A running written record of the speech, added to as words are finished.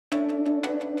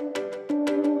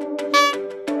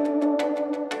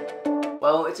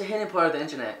Well, it's a hidden part of the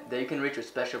internet that you can reach with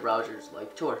special browsers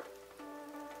like Tor.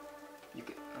 You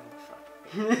can. Oh fuck.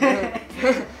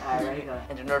 Alright, ready, go.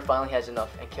 And the nerd finally has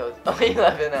enough and kills. Oh, you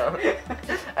laughing now?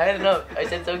 I had enough. I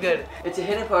said so good. It's a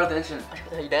hidden part of the internet.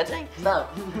 Are you dancing?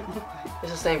 Stop.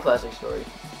 It's the same classic story.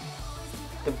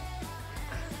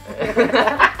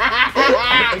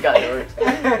 I got yours.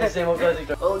 The same old classic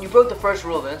story. Oh, you broke the first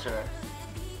rule of the internet.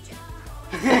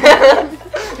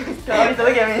 Don't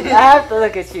look at me. I have to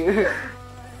look at you.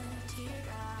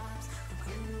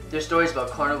 There's stories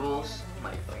about carnivals.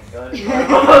 My fucking god.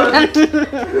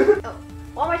 Oh,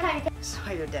 one more time.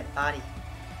 Saw your dead body.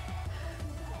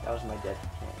 That was my dead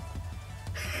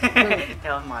hand.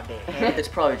 That was my dead hand. It's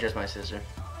probably just my sister.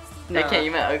 No. I can't,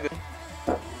 you meant ugly.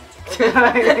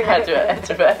 That's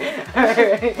right.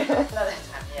 Another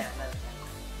time, yeah, another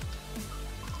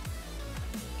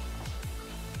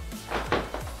time.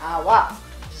 Ah, wow.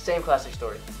 It's the same classic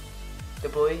story. The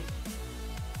bully.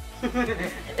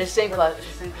 It's the same class.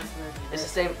 It's the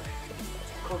same.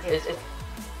 Cool It's, kid.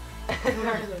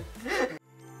 it's